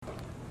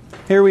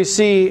Here we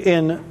see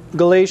in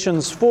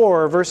Galatians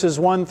 4, verses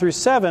 1 through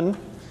 7,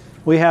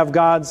 we have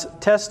God's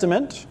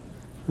testament,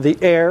 the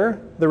heir,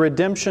 the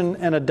redemption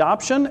and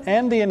adoption,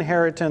 and the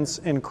inheritance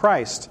in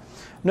Christ.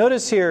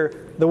 Notice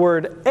here the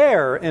word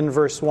heir in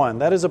verse 1.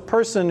 That is a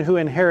person who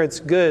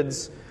inherits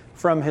goods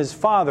from his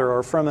father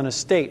or from an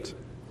estate.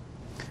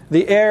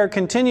 The heir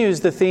continues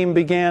the theme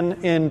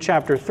began in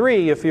chapter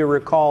 3, if you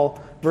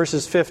recall,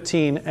 verses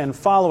 15 and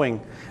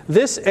following.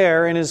 This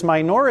heir in his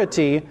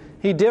minority,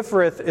 he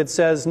differeth, it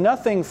says,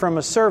 nothing from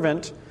a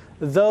servant,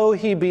 though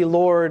he be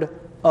Lord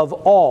of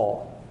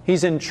all.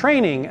 He's in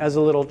training as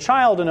a little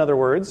child, in other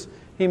words.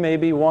 He may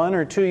be 1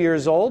 or 2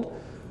 years old.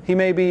 He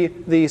may be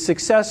the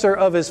successor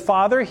of his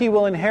father. He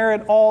will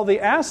inherit all the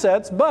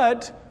assets,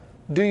 but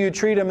do you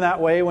treat him that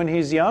way when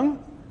he's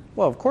young?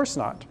 Well, of course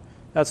not.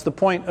 That's the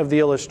point of the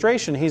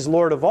illustration. He's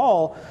Lord of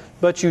all,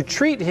 but you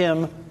treat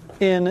him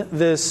in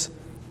this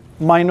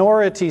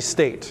minority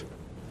state.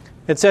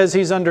 It says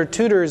he's under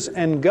tutors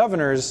and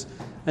governors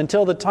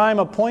until the time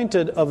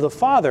appointed of the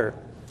Father.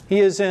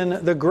 He is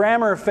in the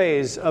grammar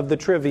phase of the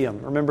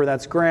trivium. Remember,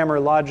 that's grammar,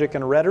 logic,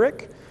 and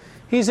rhetoric.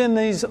 He's in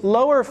these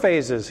lower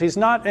phases. He's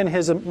not in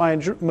his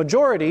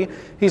majority.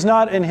 He's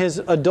not in his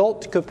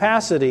adult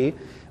capacity.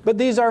 But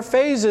these are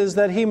phases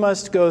that he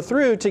must go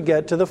through to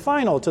get to the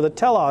final, to the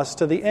telos,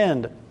 to the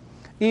end.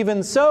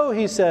 Even so,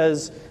 he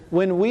says,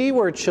 when we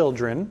were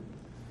children,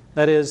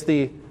 that is,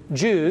 the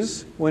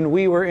Jews, when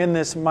we were in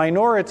this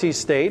minority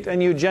state,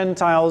 and you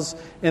Gentiles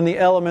in the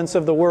elements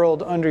of the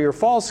world under your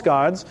false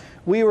gods,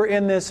 we were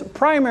in this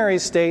primary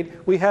state.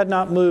 We had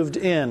not moved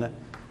in.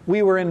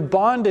 We were in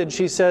bondage,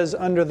 he says,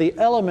 under the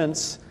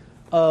elements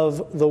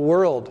of the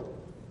world.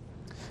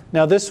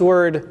 Now, this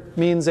word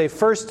means a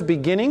first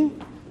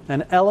beginning,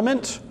 an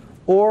element,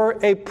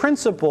 or a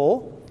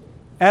principle,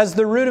 as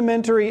the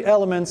rudimentary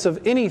elements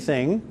of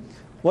anything,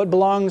 what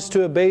belongs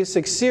to a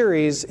basic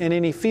series in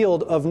any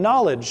field of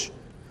knowledge.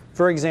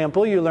 For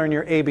example, you learn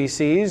your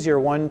ABCs, your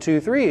 1, 2,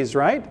 3s,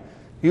 right?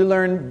 You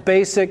learn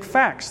basic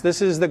facts.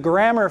 This is the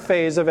grammar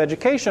phase of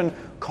education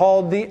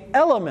called the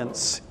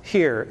elements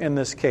here in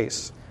this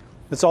case.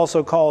 It's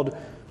also called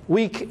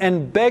weak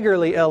and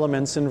beggarly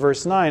elements in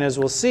verse 9, as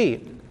we'll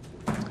see.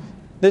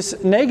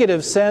 This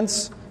negative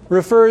sense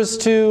refers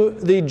to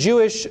the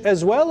Jewish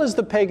as well as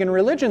the pagan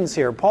religions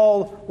here.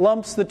 Paul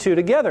lumps the two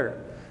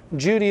together.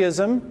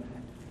 Judaism,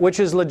 which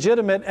is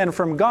legitimate and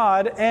from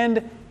God,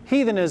 and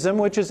heathenism,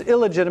 which is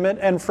illegitimate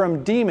and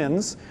from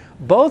demons.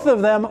 Both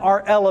of them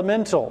are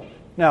elemental.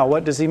 Now,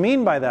 what does he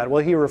mean by that?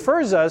 Well, he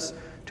refers us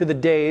to the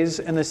days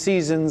and the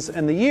seasons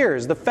and the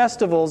years, the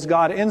festivals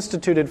God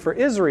instituted for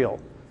Israel.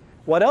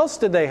 What else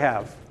did they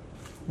have?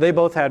 They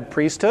both had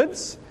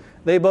priesthoods.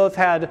 They both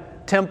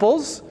had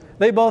temples.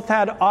 They both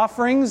had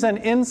offerings and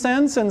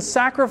incense and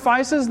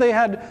sacrifices. They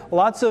had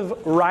lots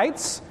of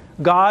rites.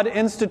 God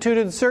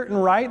instituted certain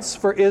rites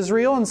for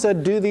Israel and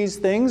said, do these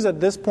things at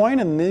this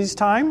point and these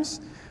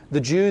times. The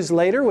Jews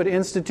later would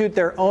institute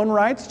their own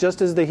rites, just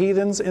as the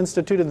heathens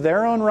instituted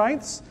their own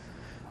rites.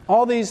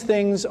 All these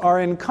things are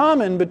in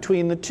common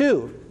between the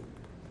two.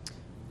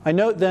 I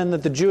note then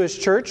that the Jewish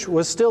church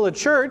was still a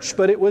church,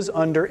 but it was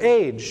under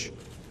age.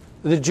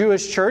 The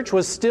Jewish church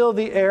was still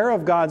the heir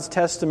of God's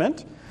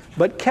testament,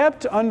 but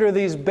kept under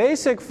these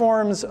basic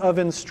forms of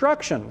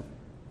instruction.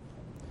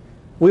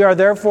 We are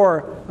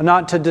therefore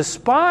not to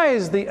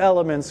despise the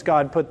elements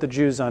God put the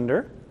Jews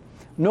under,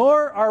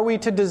 nor are we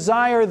to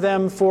desire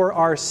them for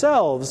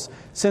ourselves,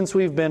 since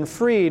we've been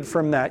freed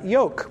from that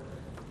yoke.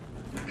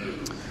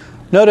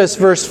 Notice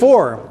verse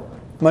 4,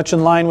 much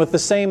in line with the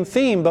same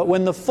theme. But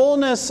when the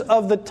fullness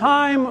of the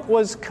time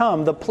was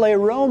come, the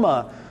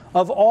pleroma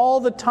of all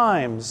the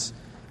times,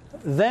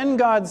 then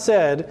God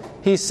said,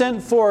 He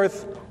sent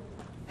forth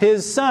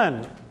His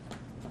Son,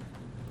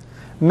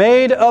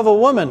 made of a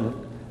woman,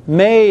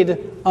 made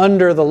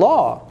under the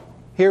law.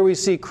 Here we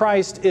see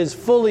Christ is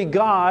fully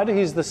God.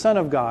 He's the Son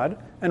of God.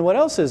 And what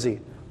else is He?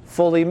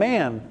 Fully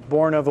man,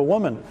 born of a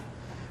woman.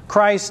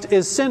 Christ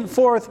is sent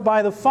forth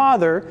by the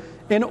Father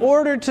in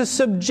order to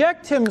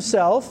subject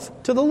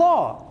Himself to the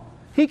law.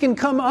 He can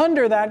come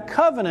under that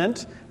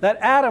covenant that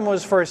Adam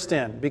was first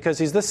in, because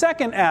he's the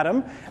second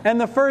Adam, and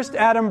the first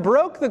Adam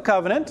broke the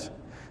covenant.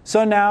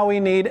 So now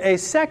we need a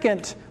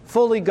second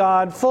fully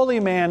God, fully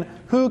man,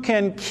 who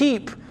can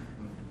keep.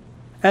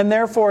 And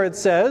therefore it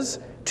says,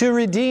 to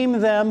redeem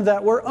them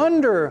that were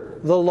under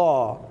the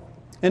law,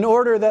 in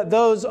order that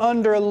those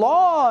under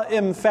law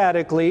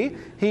emphatically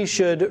He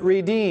should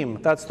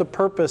redeem. That's the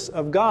purpose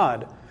of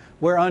God.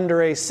 We're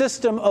under a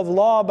system of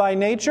law by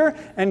nature,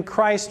 and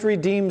Christ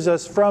redeems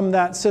us from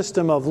that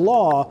system of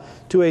law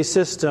to a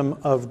system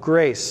of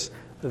grace.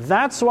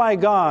 That's why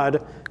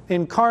God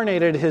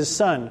incarnated His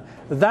Son.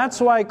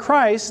 That's why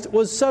Christ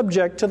was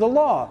subject to the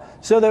law,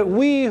 so that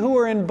we who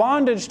were in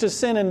bondage to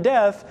sin and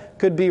death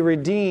could be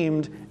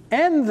redeemed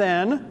and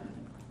then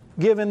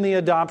given the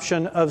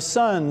adoption of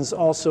sons,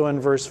 also in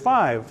verse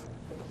 5.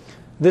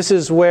 This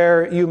is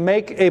where you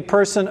make a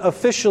person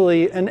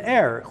officially an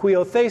heir,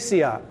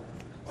 huiothesia.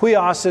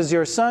 Huios is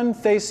your son,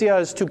 thesia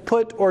is to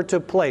put or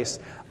to place.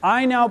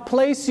 I now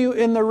place you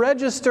in the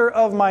register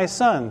of my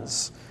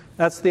sons.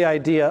 That's the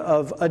idea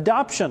of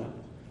adoption.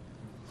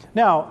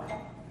 Now,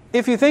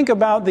 if you think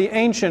about the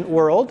ancient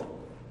world,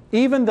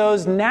 even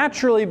those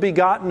naturally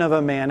begotten of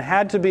a man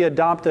had to be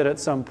adopted at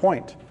some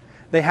point.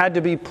 They had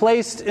to be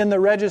placed in the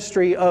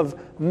registry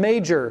of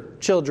major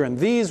children.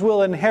 These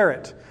will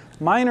inherit.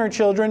 Minor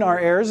children are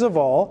heirs of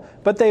all,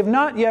 but they've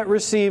not yet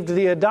received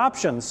the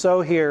adoption.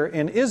 So here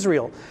in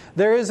Israel.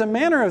 There is a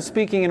manner of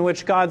speaking in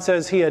which God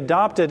says He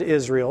adopted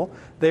Israel.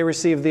 They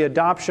received the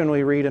adoption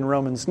we read in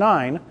Romans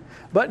 9,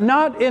 but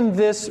not in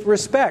this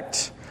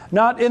respect.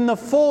 Not in the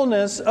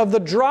fullness of the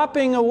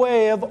dropping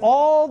away of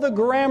all the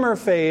grammar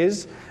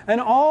phase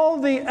and all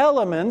the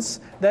elements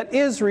that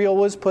Israel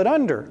was put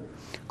under.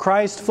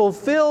 Christ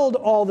fulfilled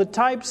all the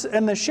types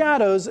and the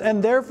shadows,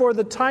 and therefore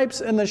the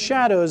types and the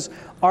shadows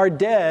are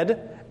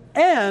dead,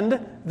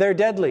 and they're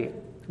deadly.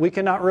 We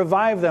cannot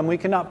revive them. We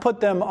cannot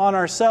put them on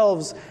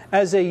ourselves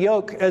as a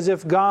yoke, as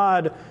if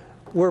God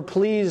were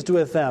pleased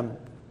with them.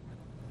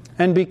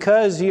 And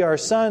because ye are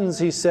sons,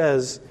 he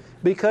says,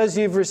 because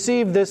you've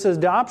received this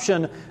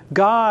adoption,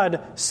 God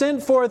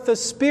sent forth the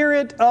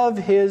Spirit of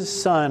His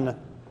Son.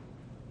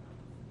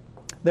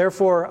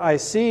 Therefore, I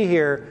see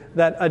here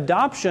that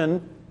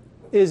adoption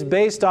is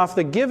based off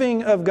the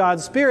giving of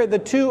God's Spirit. The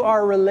two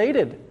are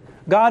related.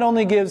 God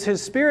only gives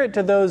His Spirit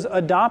to those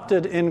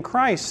adopted in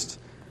Christ.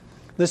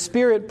 The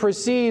Spirit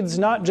proceeds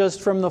not just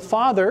from the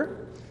Father,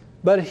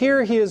 but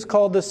here He is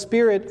called the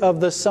Spirit of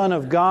the Son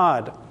of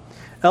God.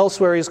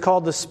 Elsewhere, He's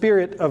called the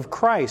Spirit of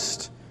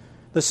Christ.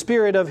 The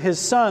Spirit of His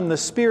Son, the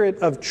Spirit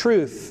of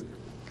truth.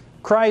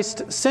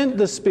 Christ sent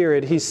the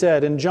Spirit, He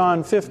said in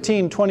John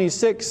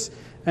 15:26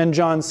 and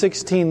John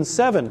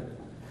 16:7.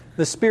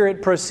 The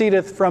Spirit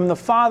proceedeth from the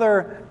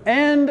Father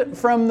and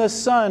from the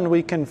Son,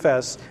 we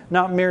confess,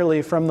 not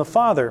merely from the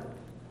Father.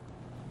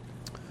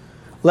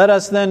 Let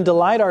us then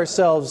delight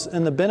ourselves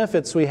in the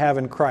benefits we have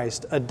in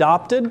Christ.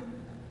 Adopted,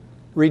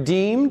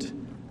 redeemed,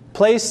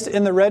 placed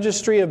in the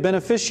registry of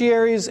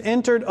beneficiaries,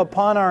 entered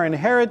upon our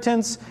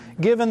inheritance,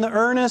 given the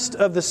earnest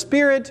of the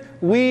Spirit,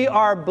 we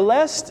are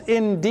blessed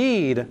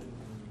indeed.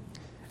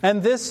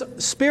 And this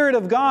Spirit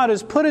of God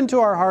is put into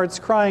our hearts,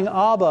 crying,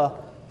 Abba,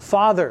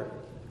 Father.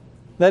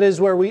 That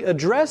is where we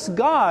address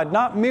God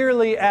not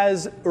merely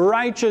as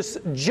righteous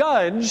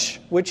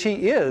judge, which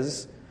He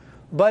is,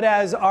 but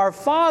as our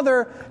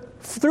Father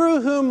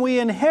through whom we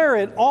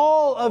inherit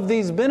all of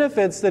these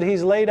benefits that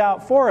He's laid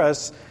out for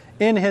us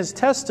in His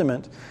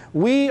testament.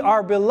 We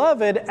are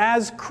beloved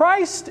as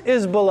Christ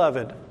is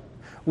beloved.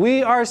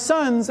 We are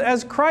sons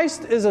as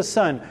Christ is a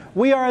son.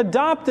 We are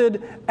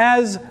adopted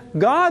as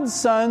God's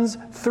sons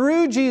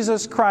through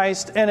Jesus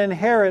Christ and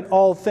inherit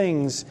all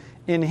things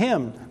in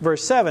Him.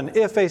 Verse 7,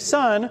 if a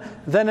son,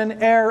 then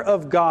an heir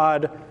of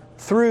God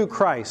through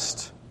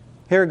Christ.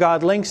 Here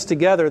God links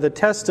together the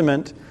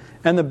testament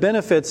and the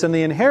benefits and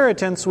the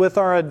inheritance with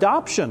our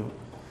adoption.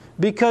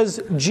 Because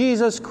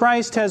Jesus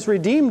Christ has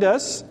redeemed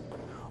us,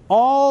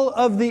 all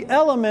of the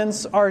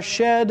elements are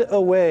shed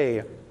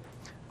away.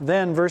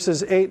 Then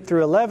verses 8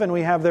 through 11,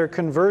 we have their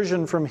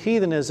conversion from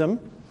heathenism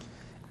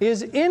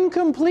is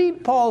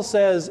incomplete, Paul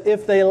says,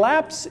 if they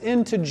lapse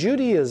into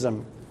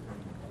Judaism.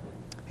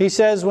 He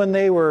says, when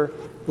they were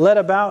led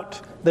about,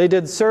 they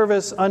did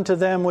service unto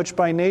them which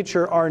by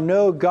nature are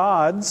no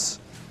gods.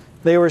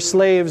 They were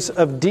slaves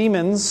of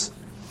demons.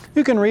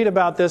 You can read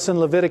about this in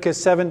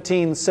Leviticus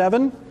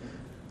 17:7,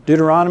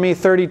 Deuteronomy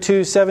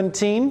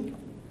 32:17,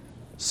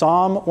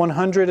 Psalm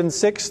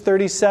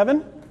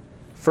 106:37,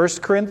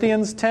 1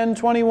 Corinthians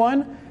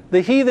 10:21.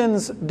 The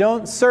heathens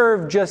don't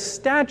serve just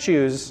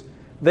statues.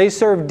 They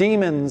serve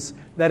demons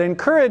that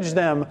encourage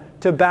them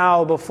to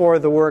bow before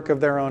the work of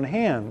their own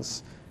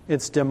hands.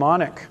 It's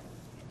demonic.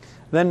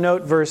 Then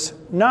note verse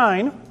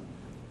 9.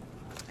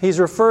 He's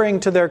referring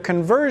to their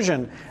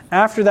conversion.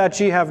 After that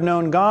ye have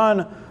known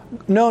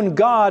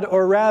God,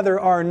 or rather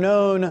are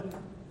known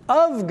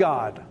of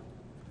God.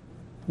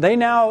 They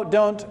now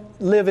don't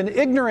live in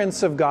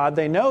ignorance of God.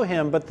 They know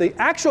Him. But the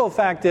actual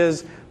fact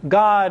is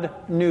God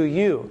knew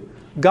you.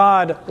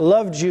 God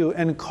loved you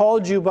and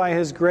called you by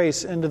His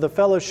grace into the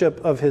fellowship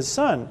of His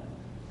Son.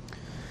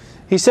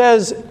 He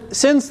says,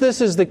 since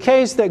this is the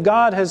case that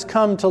God has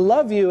come to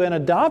love you and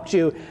adopt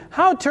you,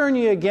 how turn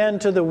ye again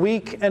to the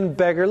weak and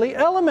beggarly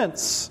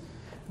elements?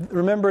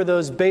 Remember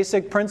those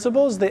basic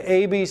principles, the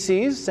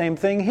ABCs? Same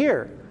thing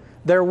here.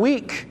 They're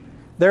weak.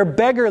 They're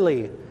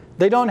beggarly.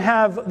 They don't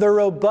have the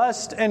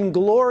robust and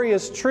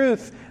glorious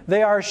truth.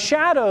 They are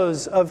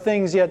shadows of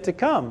things yet to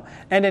come.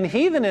 And in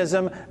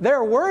heathenism,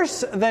 they're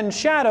worse than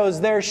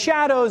shadows. They're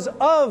shadows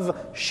of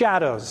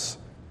shadows.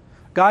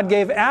 God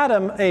gave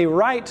Adam a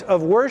right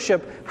of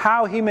worship,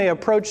 how he may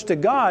approach to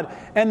God.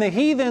 And the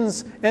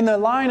heathens in the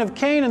line of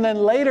Cain, and then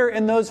later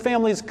in those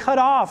families cut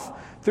off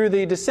through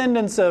the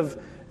descendants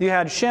of, you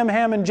had Shem,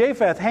 Ham, and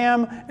Japheth.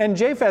 Ham and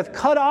Japheth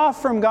cut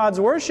off from God's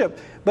worship.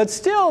 But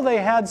still they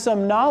had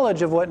some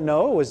knowledge of what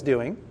Noah was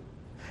doing.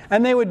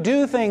 And they would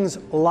do things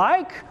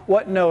like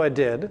what Noah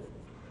did.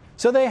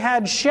 So they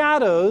had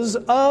shadows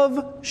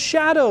of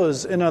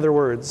shadows, in other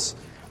words.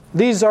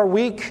 These are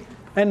weak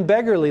and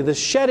beggarly, the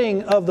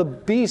shedding of the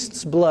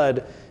beast's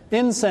blood,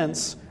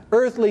 incense,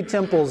 earthly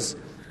temples,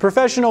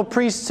 professional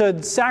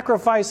priesthood,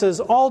 sacrifices,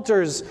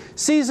 altars,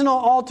 seasonal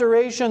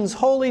alterations,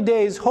 holy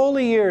days,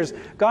 holy years.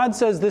 God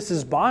says this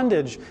is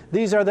bondage.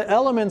 These are the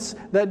elements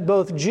that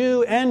both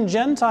Jew and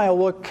Gentile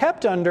were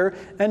kept under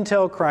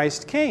until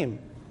Christ came.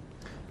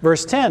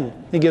 Verse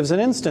 10, he gives an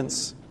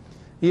instance.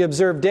 Ye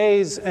observe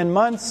days and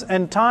months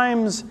and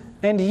times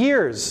and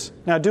years.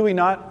 Now, do we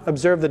not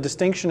observe the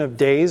distinction of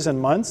days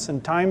and months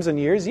and times and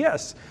years?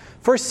 Yes.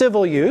 For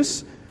civil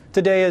use,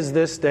 today is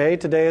this day,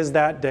 today is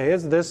that day,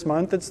 it's this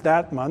month, it's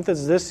that month,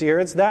 it's this year,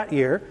 it's that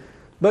year.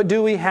 But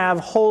do we have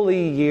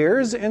holy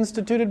years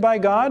instituted by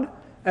God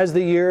as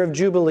the year of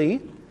Jubilee?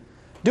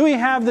 Do we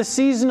have the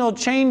seasonal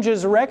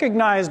changes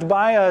recognized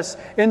by us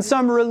in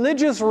some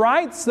religious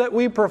rites that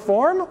we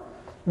perform?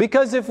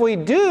 Because if we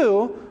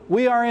do,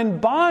 we are in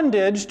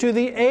bondage to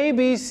the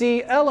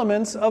ABC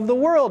elements of the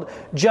world,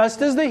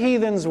 just as the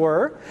heathens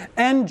were,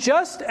 and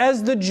just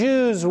as the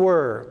Jews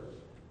were.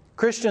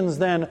 Christians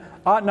then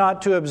ought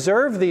not to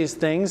observe these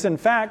things. In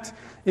fact,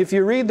 if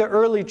you read the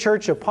early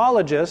church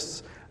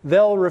apologists,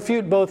 they'll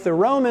refute both the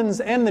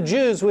Romans and the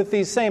Jews with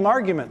these same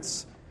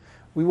arguments.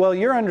 Well,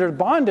 you're under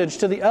bondage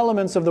to the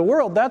elements of the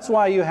world. That's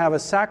why you have a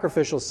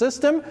sacrificial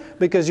system,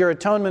 because your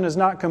atonement is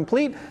not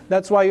complete.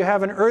 That's why you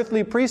have an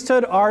earthly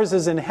priesthood. Ours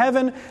is in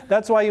heaven.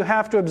 That's why you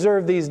have to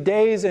observe these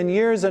days and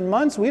years and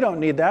months. We don't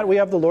need that. We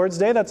have the Lord's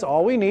Day. That's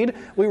all we need.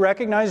 We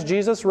recognize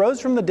Jesus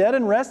rose from the dead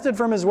and rested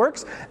from His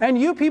works.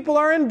 And you people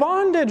are in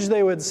bondage,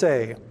 they would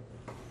say.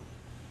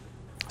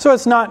 So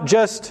it's not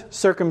just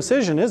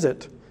circumcision, is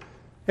it?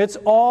 It's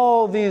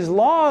all these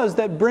laws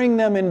that bring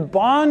them in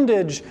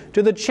bondage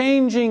to the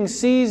changing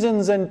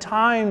seasons and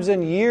times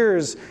and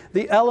years,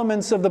 the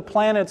elements of the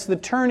planets, the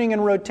turning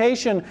and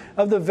rotation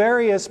of the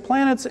various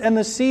planets and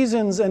the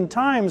seasons and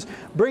times,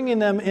 bringing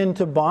them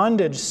into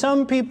bondage.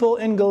 Some people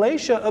in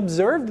Galatia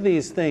observed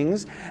these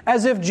things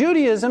as if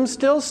Judaism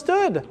still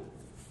stood.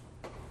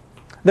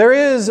 There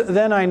is,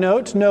 then I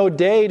note, no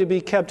day to be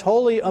kept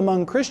holy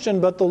among Christians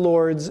but the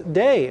Lord's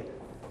Day.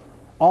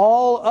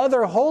 All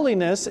other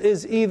holiness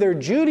is either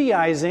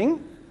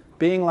Judaizing,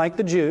 being like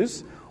the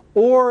Jews,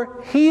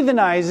 or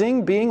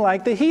heathenizing, being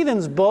like the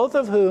heathens, both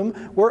of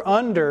whom were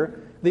under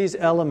these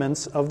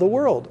elements of the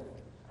world.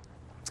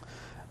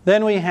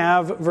 Then we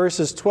have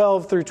verses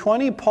 12 through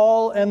 20,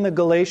 Paul and the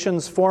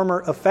Galatians' former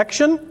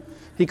affection.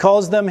 He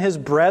calls them his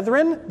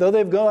brethren. Though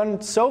they've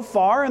gone so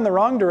far in the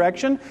wrong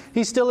direction,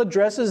 he still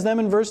addresses them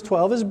in verse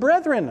 12 as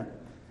brethren.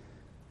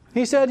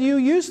 He said, you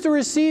used to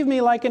receive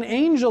me like an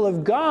angel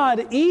of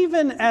God,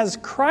 even as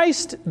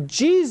Christ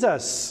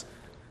Jesus.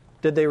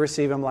 Did they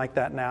receive him like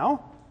that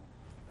now?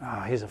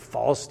 Oh, he's a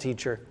false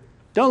teacher.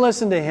 Don't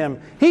listen to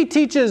him. He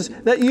teaches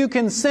that you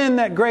can sin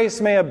that grace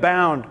may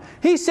abound.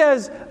 He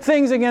says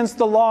things against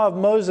the law of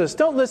Moses.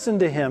 Don't listen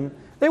to him.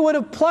 They would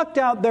have plucked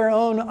out their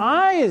own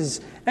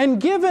eyes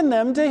and given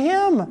them to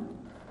him.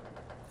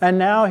 And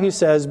now he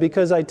says,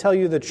 because I tell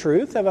you the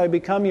truth, have I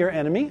become your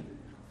enemy?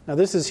 Now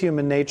this is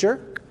human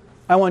nature.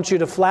 I want you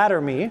to flatter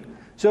me.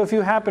 So if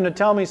you happen to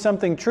tell me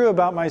something true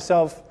about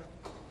myself,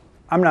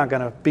 I'm not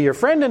going to be your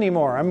friend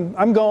anymore.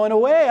 I'm going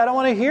away. I don't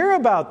want to hear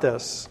about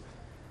this.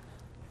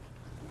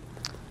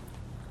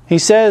 He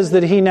says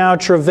that he now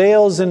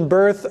travails in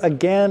birth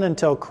again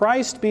until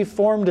Christ be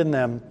formed in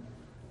them.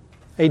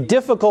 A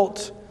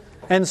difficult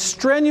and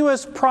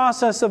strenuous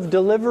process of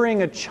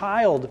delivering a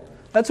child.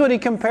 That's what he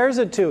compares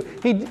it to.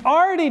 He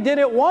already did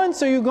it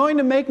once. Are you going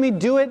to make me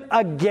do it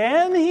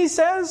again, he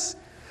says?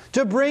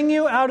 To bring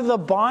you out of the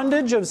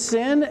bondage of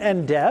sin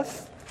and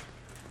death.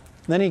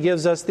 Then he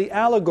gives us the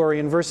allegory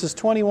in verses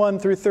 21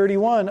 through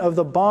 31 of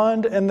the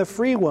bond and the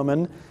free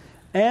woman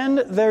and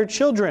their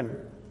children.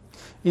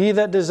 Ye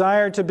that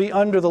desire to be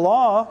under the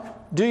law,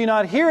 do you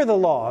not hear the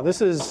law?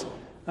 This is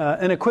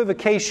an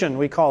equivocation,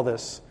 we call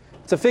this.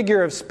 It's a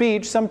figure of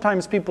speech.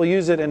 Sometimes people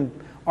use it in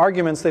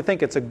arguments. They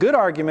think it's a good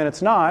argument.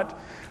 It's not.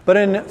 But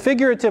in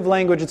figurative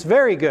language, it's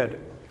very good.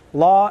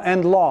 Law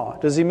and law.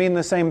 Does he mean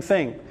the same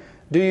thing?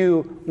 Do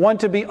you want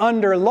to be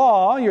under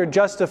law? You're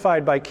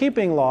justified by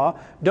keeping law.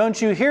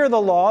 Don't you hear the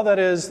law? That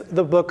is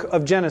the book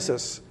of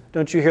Genesis.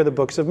 Don't you hear the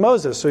books of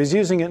Moses? So he's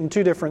using it in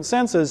two different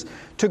senses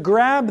to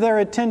grab their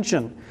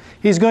attention.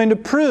 He's going to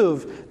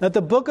prove that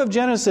the book of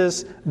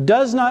Genesis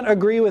does not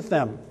agree with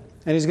them.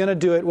 And he's going to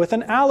do it with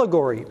an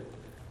allegory.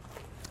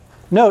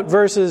 Note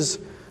verses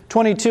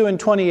 22 and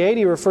 28,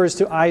 he refers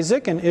to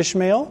Isaac and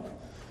Ishmael.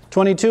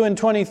 22 and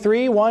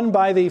 23, one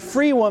by the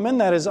free woman,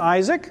 that is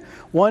Isaac,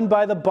 one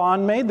by the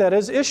bondmaid, that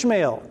is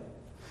Ishmael.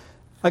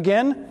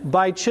 Again,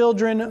 by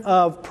children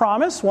of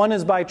promise, one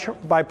is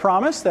by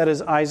promise, that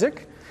is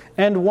Isaac,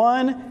 and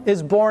one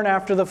is born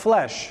after the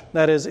flesh,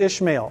 that is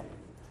Ishmael.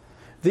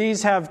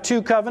 These have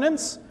two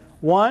covenants.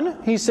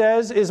 One, he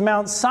says, is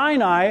Mount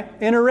Sinai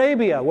in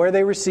Arabia, where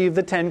they receive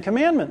the Ten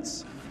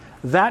Commandments.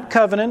 That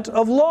covenant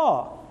of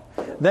law.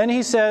 Then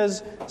he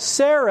says,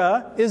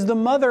 Sarah is the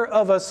mother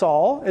of us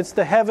all. It's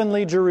the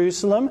heavenly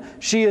Jerusalem.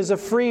 She is a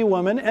free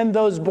woman, and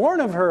those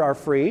born of her are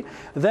free.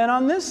 Then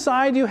on this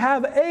side you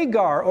have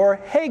Agar, or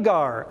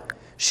Hagar.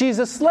 She's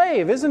a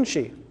slave, isn't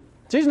she?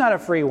 She's not a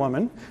free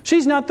woman.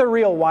 She's not the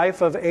real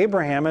wife of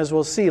Abraham, as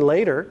we'll see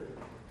later.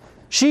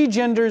 She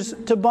genders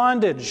to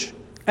bondage.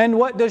 And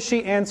what does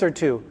she answer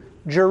to?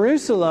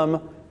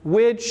 Jerusalem,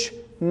 which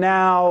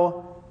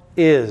now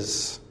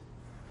is.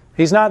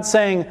 He's not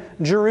saying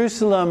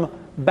Jerusalem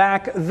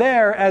back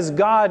there as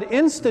God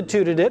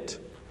instituted it.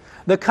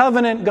 The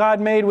covenant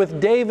God made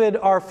with David,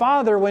 our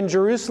father, when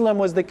Jerusalem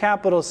was the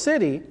capital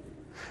city.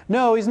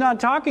 No, he's not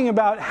talking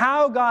about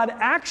how God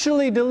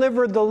actually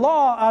delivered the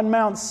law on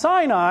Mount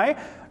Sinai.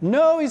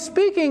 No, he's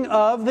speaking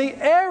of the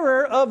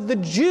error of the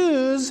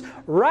Jews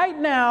right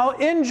now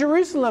in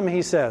Jerusalem,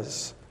 he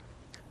says.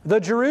 The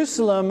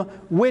Jerusalem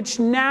which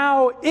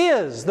now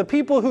is, the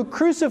people who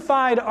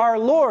crucified our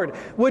Lord,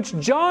 which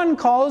John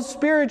calls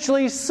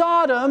spiritually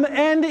Sodom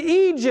and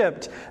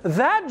Egypt.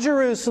 That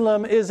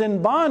Jerusalem is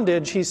in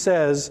bondage, he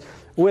says,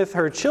 with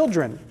her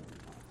children.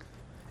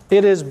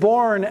 It is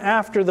born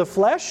after the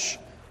flesh.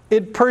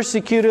 It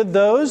persecuted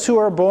those who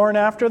are born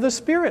after the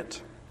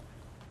Spirit.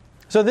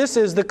 So this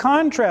is the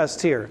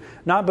contrast here,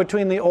 not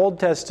between the Old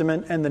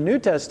Testament and the New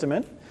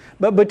Testament,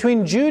 but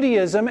between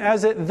Judaism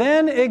as it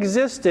then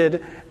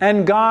existed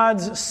and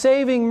God's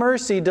saving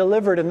mercy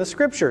delivered in the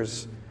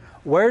Scriptures.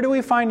 Where do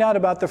we find out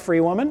about the free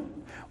woman?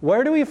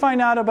 Where do we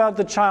find out about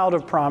the child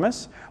of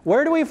promise?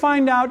 Where do we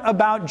find out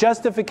about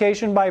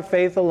justification by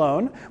faith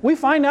alone? We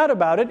find out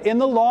about it in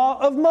the law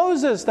of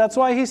Moses. That's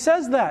why he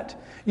says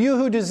that. You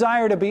who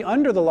desire to be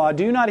under the law,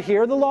 do you not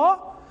hear the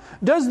law?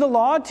 Does the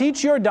law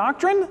teach your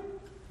doctrine?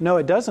 No,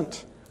 it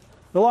doesn't.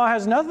 The law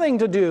has nothing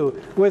to do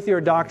with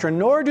your doctrine,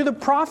 nor do the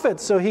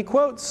prophets. So he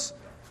quotes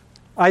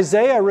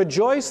Isaiah,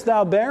 "Rejoice,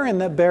 thou barren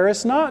that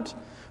bearest not.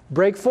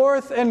 Break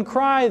forth and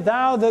cry,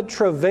 thou that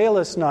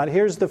travailest not."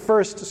 Here's the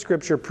first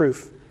scripture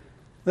proof.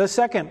 The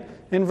second,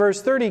 in verse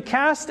 30,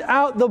 "Cast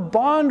out the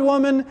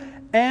bondwoman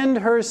and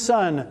her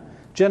son."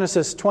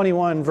 Genesis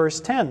 21, verse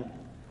 10.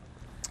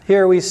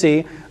 Here we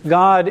see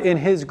God, in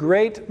His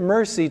great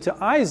mercy to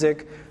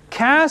Isaac,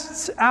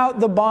 casts out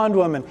the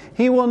bondwoman.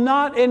 He will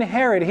not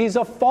inherit. He's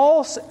a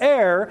false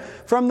heir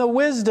from the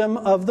wisdom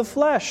of the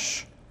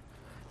flesh.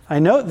 I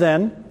note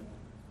then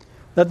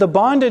that the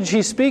bondage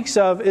he speaks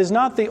of is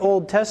not the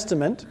Old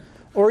Testament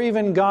or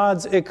even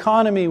God's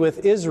economy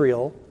with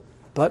Israel,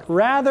 but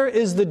rather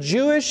is the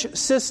Jewish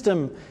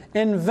system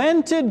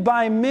invented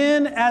by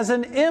men as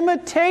an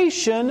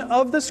imitation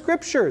of the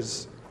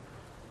Scriptures.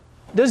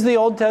 Does the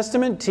Old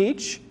Testament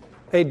teach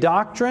a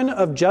doctrine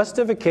of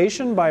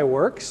justification by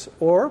works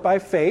or by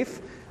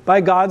faith,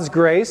 by God's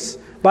grace,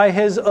 by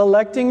His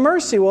electing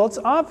mercy? Well, it's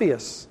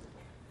obvious.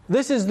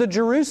 This is the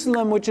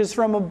Jerusalem which is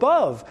from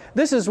above.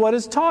 This is what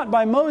is taught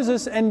by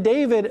Moses and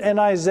David and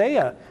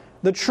Isaiah.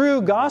 The true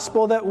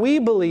gospel that we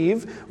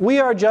believe, we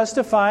are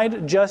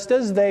justified just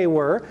as they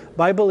were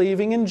by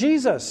believing in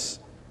Jesus.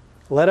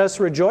 Let us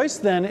rejoice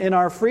then in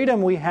our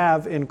freedom we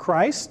have in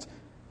Christ.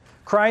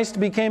 Christ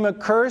became a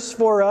curse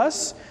for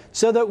us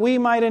so that we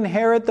might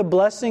inherit the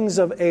blessings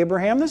of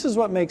Abraham. This is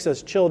what makes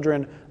us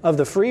children of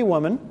the free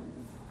woman.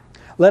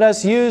 Let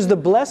us use the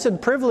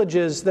blessed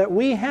privileges that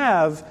we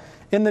have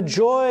in the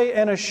joy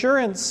and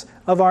assurance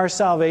of our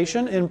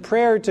salvation, in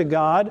prayer to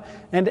God,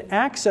 and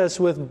access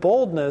with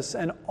boldness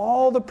and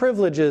all the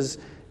privileges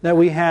that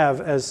we have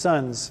as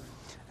sons.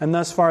 And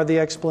thus far the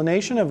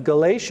explanation of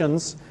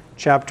Galatians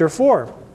chapter 4.